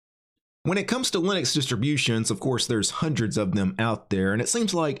When it comes to Linux distributions, of course, there's hundreds of them out there, and it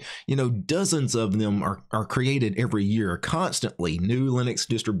seems like, dozens of them are created every year. Constantly, new Linux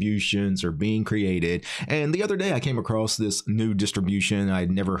distributions are being created. And the other day, I came across this new distribution I'd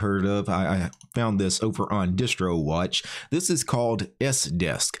never heard of. I found this over on Distro Watch. This is called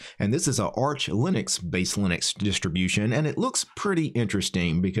SDesk, and this is a Arch Linux-based Linux distribution, and it looks pretty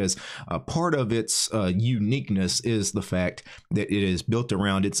interesting because part of its uniqueness is the fact that it is built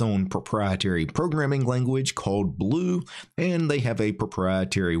around its own proprietary programming language called Blue, and they have a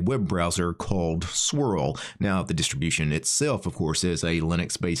proprietary web browser called Swirl. Now, the distribution itself, of course, is a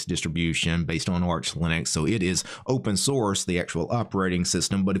Linux-based distribution based on Arch Linux, so it is open source, the actual operating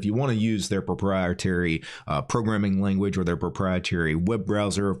system, but if you want to use their proprietary programming language or their proprietary web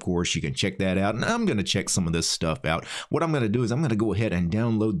browser, of course, you can check that out, and I'm going to check some of this stuff out. What I'm going to do is I'm going to go ahead and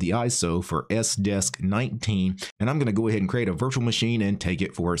download the ISO for SDesk 19, and I'm going to go ahead and create a virtual machine and take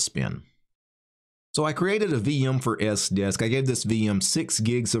it for a spin. So I created a VM for SDesk. I gave this VM 6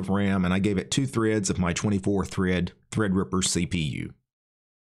 gigs of RAM, and I gave it 2 threads of my 24-thread Threadripper CPU.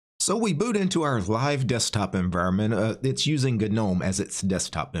 So we boot into our live desktop environment. It's using GNOME as its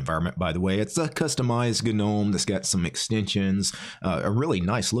desktop environment, by the way. It's a customized GNOME that's got some extensions, a really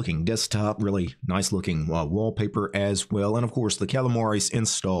nice looking desktop, really nice looking wallpaper as well. And of course, the Calamares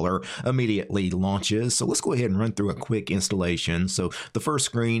installer immediately launches. So let's go ahead and run through a quick installation. So the first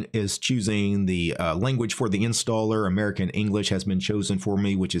screen is choosing the language for the installer. American English has been chosen for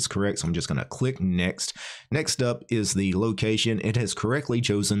me, which is correct. So I'm just going to click next. Next up is the location. It has correctly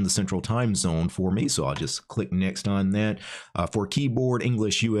chosen the Central Time Zone for me, so I'll just click next on that. For keyboard,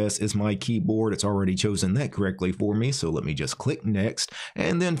 English US is my keyboard. It's already chosen that correctly for me, so let me just click next.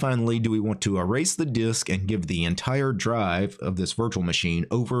 And then finally, do we want to erase the disk and give the entire drive of this virtual machine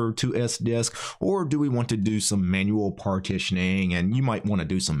over to SDesk, or do we want to do some manual partitioning? And you might want to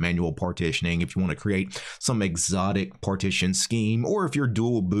do some manual partitioning if you want to create some exotic partition scheme, or if you're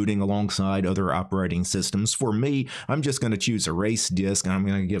dual booting alongside other operating systems. For me, I'm just going to choose erase disk, and I'm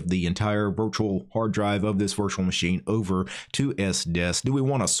going to give the entire virtual hard drive of this virtual machine over to SDesk. Do we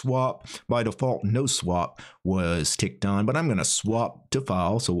want to swap? By default, no swap was ticked on, but I'm going to swap to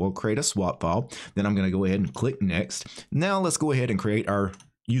file. So we'll create a swap file. Then I'm going to go ahead and click next. Now let's go ahead and create our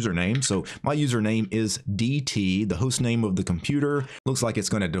username. So my username is DT. The host name of the computer looks like it's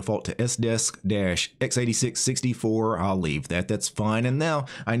going to default to sdesk-x8664. I'll leave that. That's fine. And now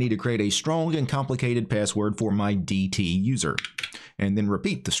I need to create a strong and complicated password for my DT user. And then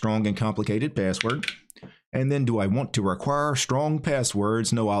repeat the strong and complicated password. And then do I want to require strong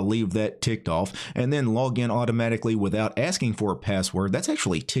passwords? No, I'll leave that ticked off. And then log in automatically without asking for a password. That's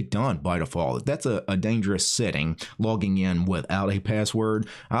actually ticked on by default. That's a dangerous setting, logging in without a password.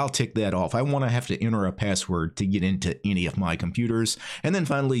 I'll tick that off. I want to have to enter a password to get into any of my computers. And then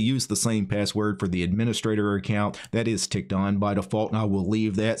finally use the same password for the administrator account. That is ticked on by default, and I will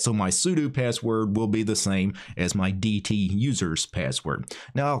leave that. So my sudo password will be the same as my DT user's password.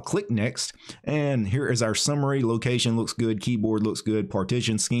 Now I'll click next, and here is our summary. Location looks good, keyboard looks good,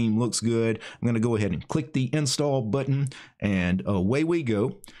 partition scheme looks good. I'm going to go ahead and click the install button, and away we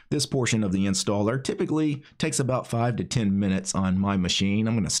go. This portion of the installer typically takes about 5 to 10 minutes on my machine.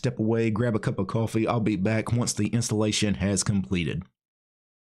 I'm going to step away, grab a cup of coffee. I'll be back once the installation has completed.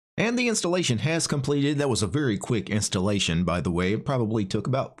 And the installation has completed. That was a very quick installation, by the way. It probably took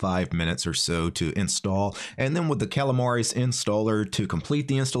about 5 minutes or so to install. And then with the Calamares installer, to complete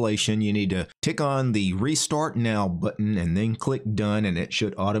the installation, you need to tick on the Restart Now button and then click Done, and it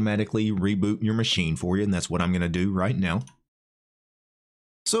should automatically reboot your machine for you. And that's what I'm going to do right now.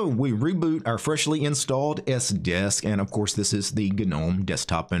 So we reboot our freshly installed SDesk, and of course this is the GNOME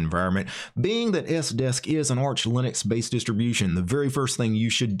desktop environment. Being that SDesk is an Arch Linux-based distribution, the very first thing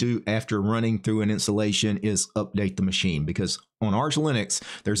you should do after running through an installation is update the machine, because on Arch Linux,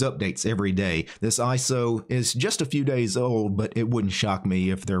 there's updates every day. This ISO is just a few days old, but it wouldn't shock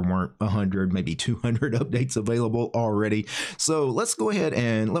me if there weren't 100, maybe 200 updates available already. So let's go ahead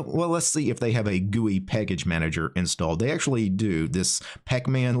and, let's see if they have a GUI package manager installed. They actually do. This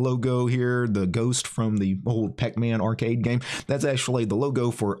Pac-Man logo here, the ghost from the old Pac-Man arcade game, that's actually the logo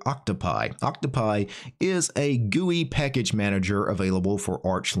for Octopi. Octopi is a GUI package manager available for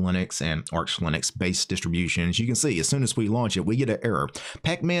Arch Linux and Arch Linux-based distributions. You can see as soon as we launch it, we get an error.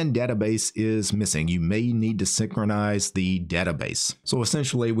 Pac-Man database is missing. You may need to synchronize the database. So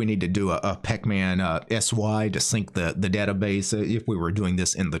essentially, we need to do a Pac-Man SY to sync the database. If we were doing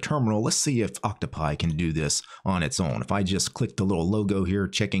this in the terminal, let's see if Octopi can do this on its own. If I just click the little logo here,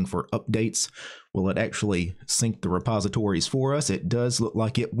 checking for updates, Will it actually sync the repositories for us? It does look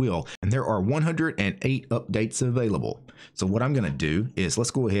like it will. And there are 108 updates available. So what I'm going to do is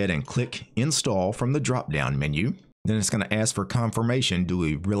let's go ahead and click install from the drop-down menu. Then it's going to ask for confirmation. Do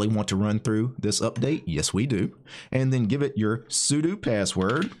we really want to run through this update? Yes, we do. And then give it your sudo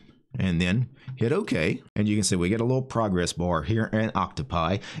password and then hit OK. And you can see we get a little progress bar here in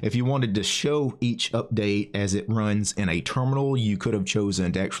Octopi. If you wanted to show each update as it runs in a terminal, you could have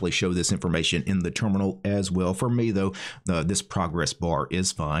chosen to actually show this information in the terminal as well. For me, though, this progress bar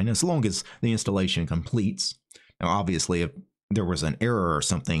is fine as long as the installation completes. Now, obviously, if there was an error or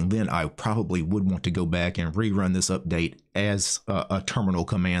something, then I probably would want to go back and rerun this update as a terminal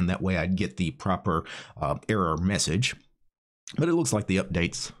command. That way I'd get the proper error message. But it looks like the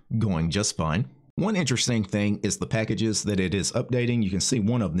update's going just fine. One interesting thing is the packages that it is updating. You can see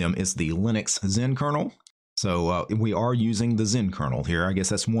one of them is the Linux Zen kernel. So we are using the Zen kernel here. I guess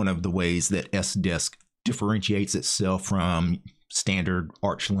that's one of the ways that SDesk differentiates itself from standard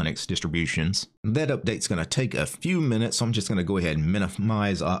Arch Linux distributions. That update's going to take a few minutes, so I'm just going to go ahead and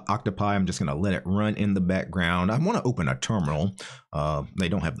minimize Octopi. I'm just going to let it run in the background. I want to open a terminal. They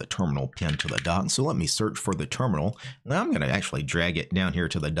don't have the terminal pinned to the dock, so let me search for the terminal. Now I'm going to actually drag it down here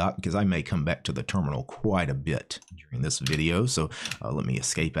to the dock because I may come back to the terminal quite a bit during this video. So let me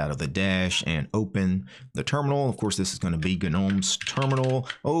escape out of the dash and open the terminal. Of course, this is going to be GNOME's terminal.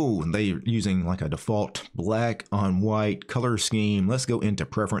 Oh, and they're using like a default black on white color scheme. Let's go into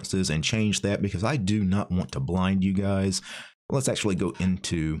preferences and change that because I do not want to blind you guys. Let's actually go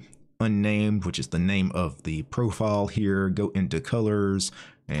into unnamed, which is the name of the profile here. Go into colors,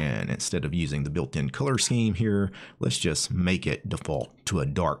 and instead of using the built-in color scheme here, let's just make it default to a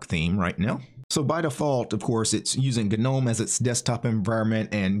dark theme right now. So by default, of course, it's using GNOME as its desktop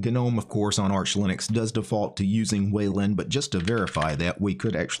environment, and GNOME, of course, on Arch Linux does default to using Wayland, but just to verify that, we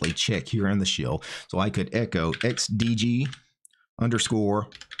could actually check here in the shell. So I could echo xdg underscore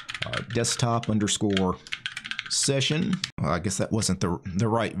desktop underscore session. Well, I guess that wasn't the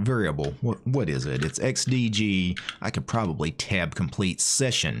right variable. What is it? It's xdg. I could probably tab complete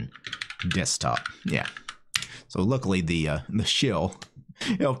session desktop. Yeah. So luckily the shell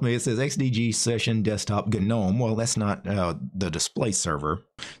helped me. It says xdg session desktop GNOME. Well, that's not the display server.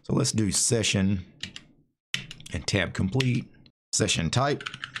 So let's do session and tab complete session type.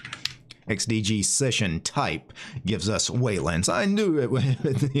 xdg session type gives us Wayland. So I knew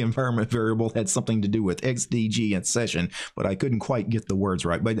the environment variable had something to do with xdg and session, but I couldn't quite get the words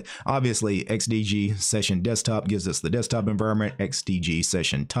right. But obviously xdg session desktop gives us the desktop environment. Xdg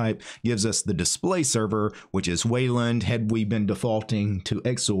session type gives us the display server, which is Wayland. Had we been defaulting to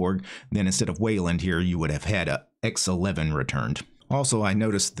Xorg, then instead of Wayland here, you would have had a X11 returned. Also, I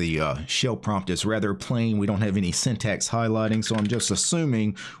noticed the shell prompt is rather plain. We don't have any syntax highlighting, so I'm just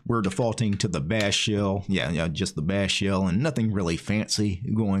assuming we're defaulting to the bash shell. Yeah, just the bash shell, and nothing really fancy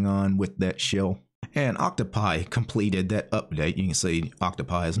going on with that shell. And Octopi completed that update. You can see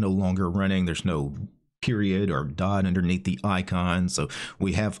Octopi is no longer running. There's no period or dot underneath the icon. So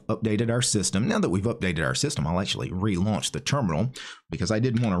we have updated our system. Now that we've updated our system, I'll actually relaunch the terminal because I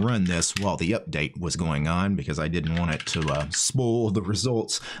didn't want to run this while the update was going on because I didn't want it to spoil the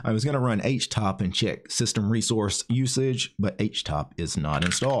results. I was going to run htop and check system resource usage, but htop is not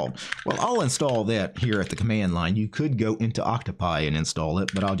installed. Well, I'll install that here at the command line. You could go into Octopi and install it,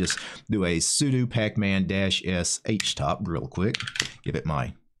 but I'll just do a sudo pacman-s htop real quick. Give it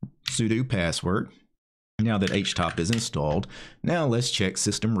my sudo password. Now that htop is installed, now let's check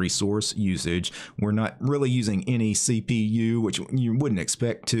system resource usage. We're not really using any CPU, which you wouldn't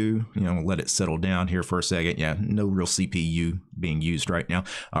expect to. Let it settle down here for a second. Yeah, no real CPU being used right now.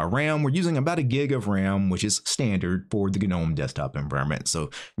 RAM, we're using about 1 gig of RAM, which is standard for the GNOME desktop environment. So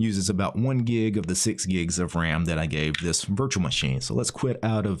uses about 1 gig of the 6 gigs of RAM that I gave this virtual machine. So let's quit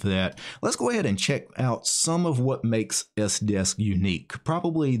out of that. Let's go ahead and check out some of what makes SDesk unique.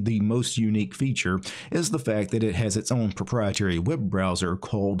 Probably the most unique feature is the fact that it has its own proprietary web browser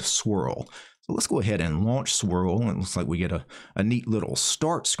called Swirl. So let's go ahead and launch Swirl. It looks like we get a neat little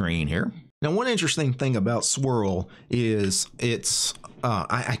start screen here. Now, one interesting thing about Swirl is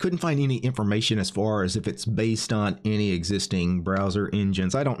I couldn't find any information as far as if it's based on any existing browser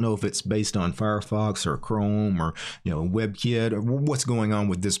engines. I don't know if it's based on Firefox or Chrome or WebKit or what's going on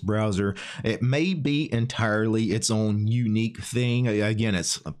with this browser. It may be entirely its own unique thing. Again,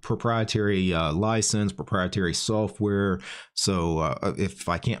 it's a proprietary license, proprietary software. So if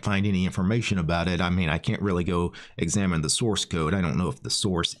I can't find any information about it, I can't really go examine the source code. I don't know if the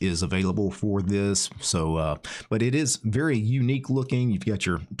source is available for this. So, but it is very unique looking. You've got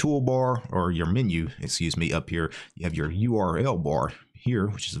your toolbar or your menu, excuse me, up here. You have your URL bar here,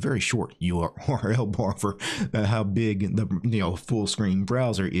 which is a very short URL bar for how big the full screen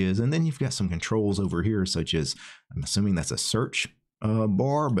browser is. And then you've got some controls over here, such as, I'm assuming that's a search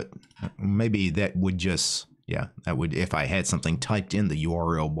bar, but maybe that would just, yeah, that would, if I had something typed in the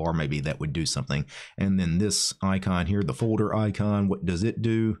URL bar, maybe that would do something. And then this icon here, the folder icon, what does it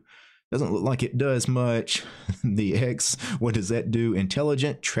do? Doesn't look like it does much. The X, what does that do?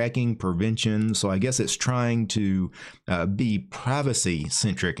 Intelligent tracking prevention. So I guess it's trying to be privacy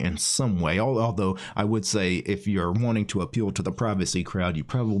centric in some way. Although I would say if you're wanting to appeal to the privacy crowd, you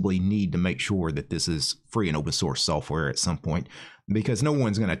probably need to make sure that this is free and open source software at some point, because no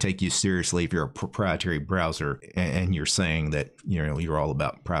one's going to take you seriously if you're a proprietary browser and you're saying that you're all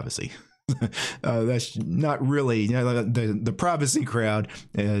about privacy. That's not really, the privacy crowd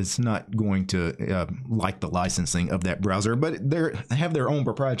is not going to like the licensing of that browser, but they have their own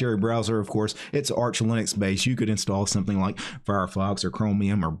proprietary browser. Of course, it's Arch Linux based. You could install something like Firefox or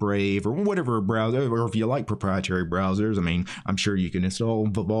Chromium or Brave or whatever browser, or if you like proprietary browsers, I mean, I'm sure you can install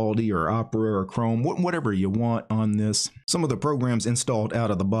Vivaldi or Opera or Chrome, whatever you want on this. Some of the programs installed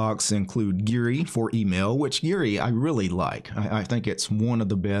out of the box include Geary for email, which Geary I really like. I think it's one of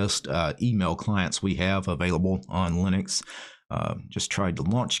the best email clients we have available on Linux. Just tried to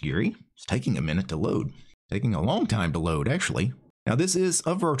launch Geary. It's taking a minute to load. Taking a long time to load, actually. Now, this is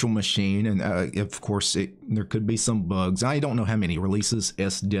a virtual machine, and of course, there could be some bugs. I don't know how many releases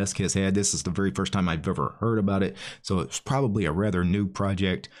SDesk has had. This is the very first time I've ever heard about it, so it's probably a rather new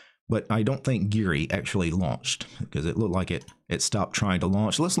project. But I don't think Geary actually launched, because it looked like it stopped trying to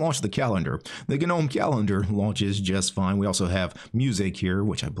launch. Let's launch the calendar. The GNOME calendar launches just fine. We also have music here,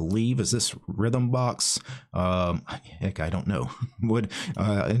 which I believe is this rhythm box. Heck, I don't know.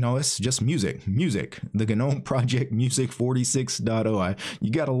 No, it's just music. The GNOME project music 46.0. You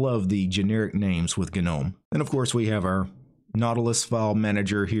gotta love the generic names with GNOME. And of course, we have our Nautilus file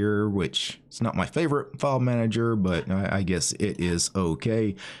manager here, which is not my favorite file manager, but I guess it is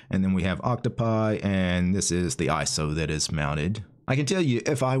okay. And then we have Octopi, and this is the ISO that is mounted. I can tell you,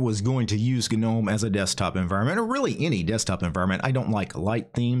 if I was going to use GNOME as a desktop environment, or really any desktop environment, I don't like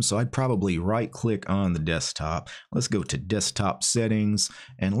light themes, so I'd probably right-click on the desktop. Let's go to Desktop Settings,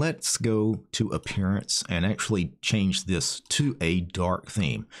 and let's go to Appearance, and actually change this to a dark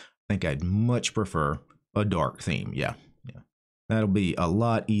theme. I think I'd much prefer a dark theme, yeah. That'll be a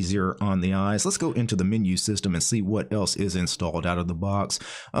lot easier on the eyes. Let's go into the menu system and see what else is installed out of the box.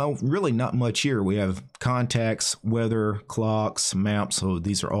 Really not much here. We have contacts, weather, clocks, maps. So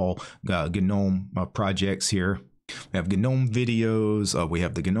these are all GNOME projects here. We have GNOME videos, we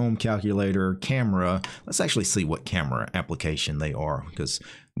have the GNOME calculator, camera. Let's actually see what camera application they are, because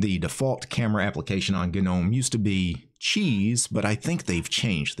the default camera application on GNOME used to be Cheese, but I think they've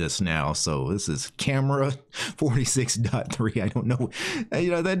changed this now. So this is camera 46.3. I don't know.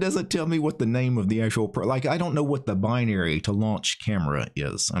 That doesn't tell me what the name of the actual, I don't know what the binary to launch camera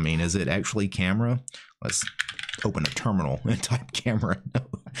is. I mean, is it actually camera? Let's open a terminal and type camera.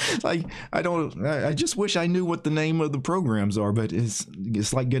 I just wish I knew what the name of the programs are, but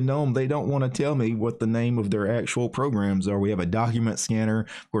it's like GNOME, they don't want to tell me what the name of their actual programs are. We have a document scanner.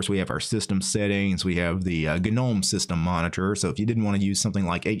 Of course, we have our system settings. We have the GNOME system monitor. So if you didn't want to use something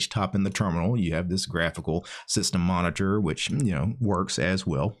like HTOP in the terminal, you have this graphical system monitor, which, works as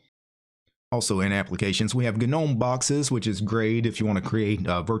well. Also in applications, we have GNOME boxes, which is great if you want to create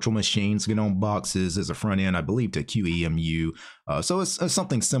virtual machines. GNOME boxes is a front end, I believe, to QEMU. So it's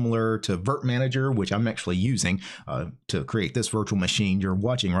something similar to Virt Manager, which I'm actually using to create this virtual machine you're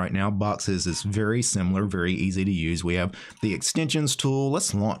watching right now. Boxes is very similar, very easy to use. We have the extensions tool.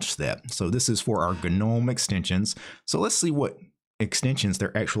 Let's launch that. So this is for our GNOME extensions. So let's see what extensions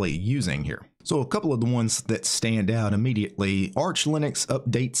they're actually using here. So a couple of the ones that stand out immediately, Arch Linux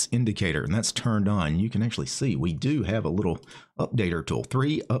Updates Indicator, and that's turned on. You can actually see we do have a little updater tool,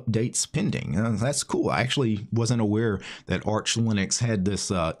 3 updates pending. That's cool. I actually wasn't aware that Arch Linux had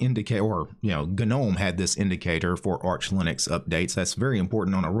this indicator, or GNOME had this indicator for Arch Linux updates. That's very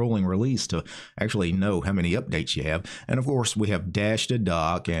important on a rolling release to actually know how many updates you have. And of course, we have dash to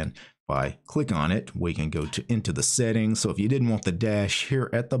dock, and if I click on it, we can go into the settings. So if you didn't want the dash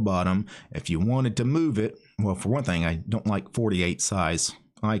here at the bottom, if you wanted to move it, well, for one thing, I don't like 48 size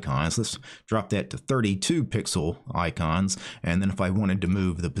icons. Let's drop that to 32 pixel icons. And then if I wanted to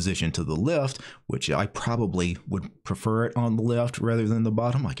move the position to the left, which I probably would prefer it on the left rather than the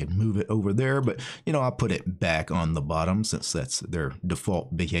bottom, I could move it over there, but you know, I'll put it back on the bottom since that's their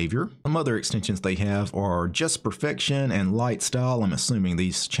default behavior. Some other extensions they have are Just Perfection and Light Style. I'm assuming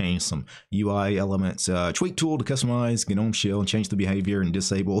these change some UI elements. Tweak tool to customize GNOME shell and change the behavior and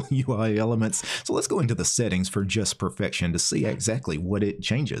disable UI elements. So let's go into the settings for Just Perfection to see exactly what it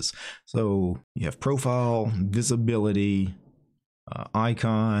changes. So you have profile, visibility,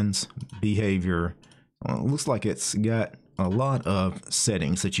 icons, behavior. Well, it looks like it's got a lot of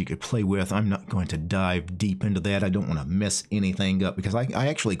settings that you could play with. I'm not going to dive deep into that. I don't want to mess anything up because I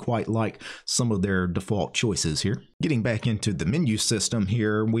actually quite like some of their default choices here. Getting back into the menu system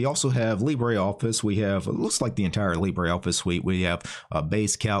here, we also have LibreOffice. We have, it looks like the entire LibreOffice suite. We have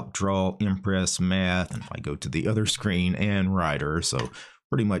Base, Calc, Draw, Impress, Math, and if I go to the other screen, and Writer. So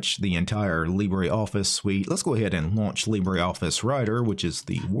pretty much the entire LibreOffice suite. Let's go ahead and launch LibreOffice Writer, which is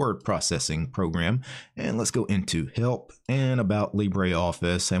the word processing program. And let's go into Help and About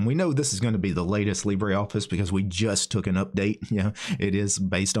LibreOffice. And we know this is going to be the latest LibreOffice because we just took an update. Yeah, it is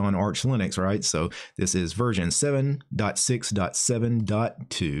based on Arch Linux, right? So this is version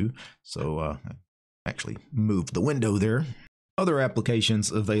 7.6.7.2. So actually move the window there. Other applications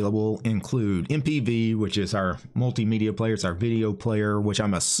available include MPV, which is our multimedia player. It's our video player, which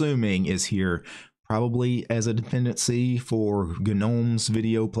I'm assuming is here probably as a dependency for GNOME's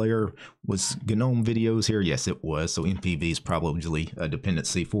video player. Was GNOME videos here? Yes, it was. So MPV is probably a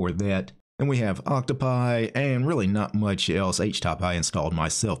dependency for that. Then we have Octopi and really not much else. HTOP I installed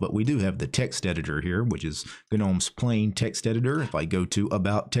myself, but we do have the text editor here, which is GNOME's plain text editor. If I go to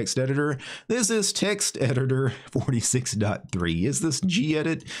About Text Editor, this is Text Editor 46.3. Is this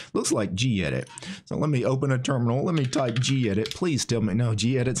gedit? Looks like gedit. So let me open a terminal. Let me type gedit. Please tell me, no,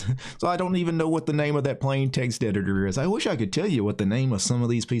 gedit. So I don't even know what the name of that plain text editor is. I wish I could tell you what the name of some of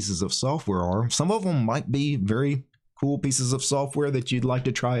these pieces of software are. Some of them might be very cool pieces of software that you'd like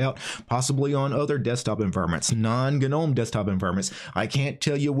to try out, possibly on other desktop environments, non-GNOME desktop environments. I can't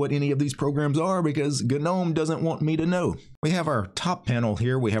tell you what any of these programs are because GNOME doesn't want me to know. We have our top panel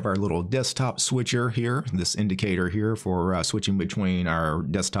here. We have our little desktop switcher here, this indicator here for switching between our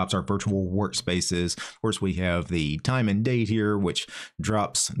desktops, our virtual workspaces. Of course, we have the time and date here, which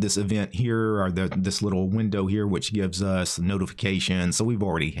drops this event here, or this little window here, which gives us notifications. So we've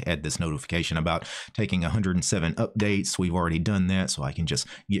already had this notification about taking 107 updates. We've already done that, so I can just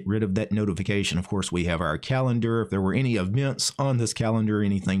get rid of that notification. Of course, we have our calendar. If there were any events on this calendar,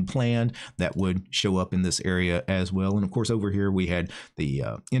 anything planned, that would show up in this area as well. And of course, over here we had the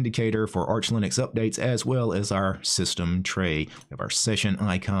indicator for Arch Linux updates, as well as our system tray. We have our session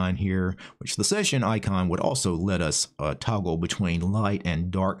icon here, which the session icon would also let us toggle between light and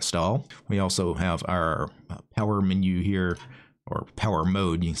dark style. We also have our power menu here, or power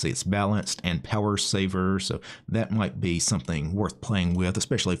mode. You can see it's balanced and power saver, so that might be something worth playing with,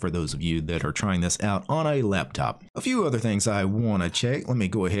 especially for those of you that are trying this out on a laptop. A few other things I want to check. Let me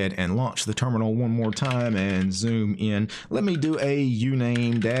go ahead and launch the terminal one more time and zoom in. Let me do a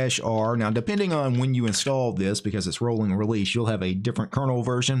uname-r. Now, depending on when you install this, because it's rolling release, you'll have a different kernel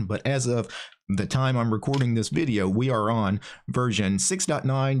version, but as of the time I'm recording this video, we are on version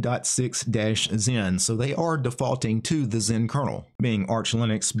 6.9.6-Zen, so they are defaulting to the Zen kernel. Being Arch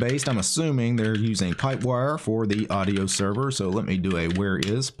Linux based, I'm assuming they're using Pipewire for the audio server, so let me do a where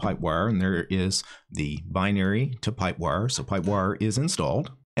is Pipewire, and there is the binary to Pipewire, so Pipewire is installed.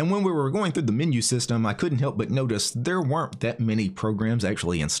 And when we were going through the menu system, I couldn't help but notice there weren't that many programs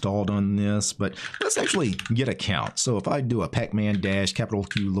actually installed on this, but let's actually get a count. So if I do a Pacman dash capital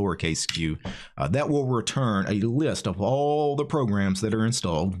Q lowercase q, that will return a list of all the programs that are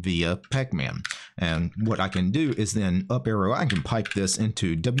installed via Pacman. And what I can do is then up arrow, I can pipe this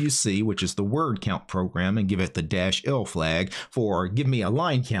into WC, which is the word count program, and give it the -L flag for give me a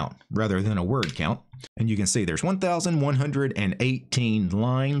line count rather than a word count. And you can see there's 1,118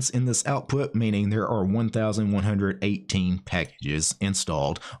 lines in this output, meaning there are 1,118 packages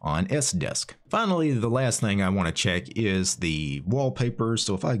installed on SDesk. Finally, the last thing I want to check is the wallpapers.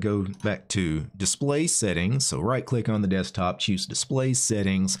 So if I go back to display settings, so right click on the desktop, choose display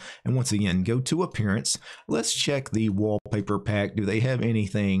settings, and once again, go to appearance. Let's check the wallpaper pack. Do they have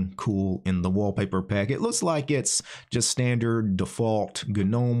anything cool in the wallpaper pack? It looks like it's just standard default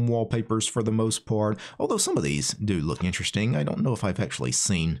GNOME wallpapers for the most part, although some of these do look interesting. I don't know if I've actually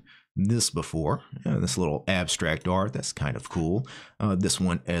seen this before. This little abstract art, that's kind of cool. This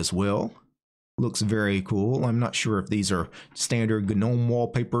one as well looks very cool. I'm not sure if these are standard GNOME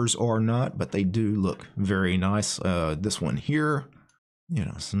wallpapers or not, but they do look very nice. This one here You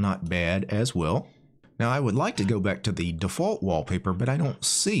know, it's not bad as well. Now, I would like to go back to the default wallpaper, but I don't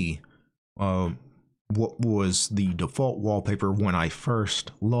see what was the default wallpaper when I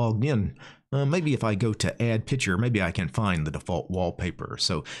first logged in. Maybe if I go to add picture, maybe I can find the default wallpaper.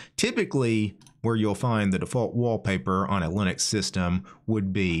 So typically where you'll find the default wallpaper on a Linux system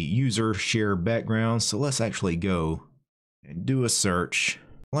would be user share background. So let's actually go and do a search.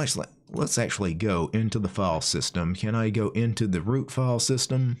 Let's actually go into the file system. Can I go into the root file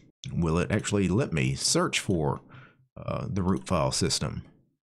system? Will it actually let me search for the root file system?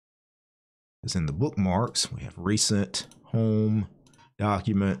 It's in the bookmarks. We have recent, home,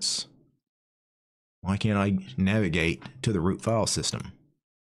 documents. Why can't I navigate to the root file system?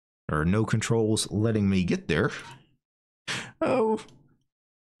 There are no controls letting me get there. Oh,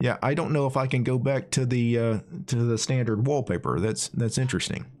 yeah. I don't know if I can go back to the standard wallpaper. That's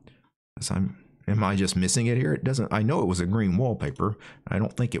interesting. Am I just missing it here? It doesn't. I know it was a green wallpaper. I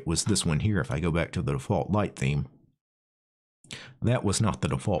don't think it was this one here. If I go back to the default light theme, that was not the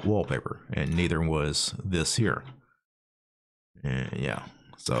default wallpaper, and neither was this here. Yeah.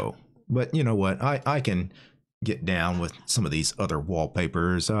 So. But you know what, I can get down with some of these other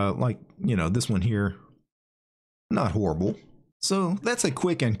wallpapers, like, you know, this one here, not horrible. So that's a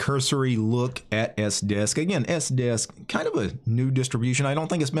quick and cursory look at SDesk. Again, SDesk, kind of a new distribution. I don't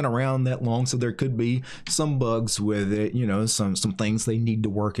think it's been around that long, so there could be some bugs with it, you know, some things they need to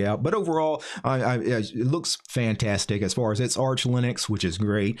work out. But overall, it looks fantastic as far as it's Arch Linux, which is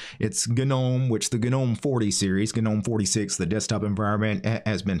great. It's GNOME, which the GNOME 40 series, GNOME 46, the desktop environment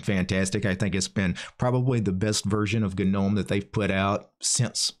has been fantastic. I think it's been probably the best version of GNOME that they've put out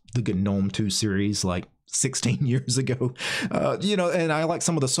since the GNOME 2 series, like 16 years ago. You know, and I like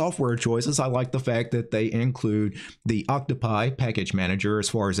some of the software choices. I like the fact that they include the Octopi package manager as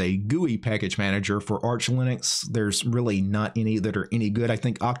far as a GUI package manager for Arch Linux. There's really not any that are any good. I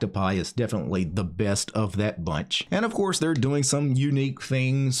think Octopi is definitely the best of that bunch. And of course, they're doing some unique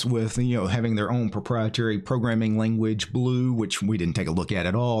things with, you know, having their own proprietary programming language, Blue, which we didn't take a look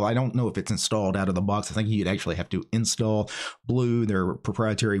at all. I don't know if it's installed out of the box. I think you'd actually have to install Blue, their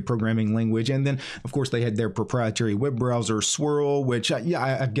proprietary programming language. And then, of course, they had their proprietary web browser, Swirl, which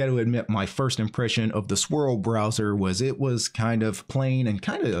I've got to admit, my first impression of the Swirl browser was it was kind of plain and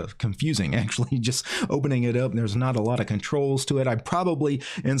kind of confusing, actually, just opening it up. There's not a lot of controls to it. I'd probably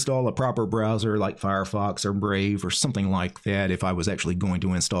install a proper browser like Firefox or Brave or something like that if I was actually going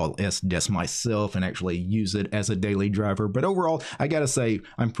to install SDesk myself and actually use it as a daily driver. But overall, I gotta say,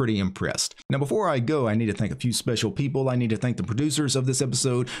 I'm pretty impressed. Now, before I go, I need to thank a few special people. I need to thank the producers of this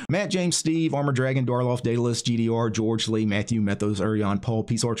episode: Matt, James, Steve, Armor Dragon, Darloff, Daedalus, GDR, George Lee, Matthew, Methos, Arion, Paul,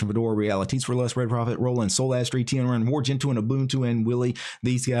 Peace, Arch, and Fedora, Realities for Less, Red Prophet, Roland, Soul Astri, TNRN, War, Gentoo, and Ubuntu, and Willie.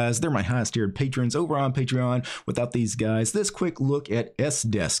 These guys, they're my highest tiered patrons over on Patreon. Without these guys, this quick look at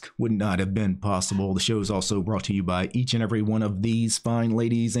SDesk would not have been possible. The show is also brought to you by each and every one of these fine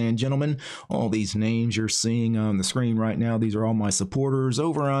ladies and gentlemen. All these names you're seeing on the screen right now, these are all my supporters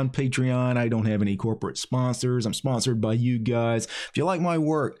over on Patreon. I don't have any corporate sponsors. I'm sponsored by you guys. If you like my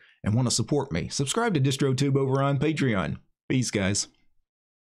work and want to support me, subscribe to DistroTube over on Patreon. Peace, guys.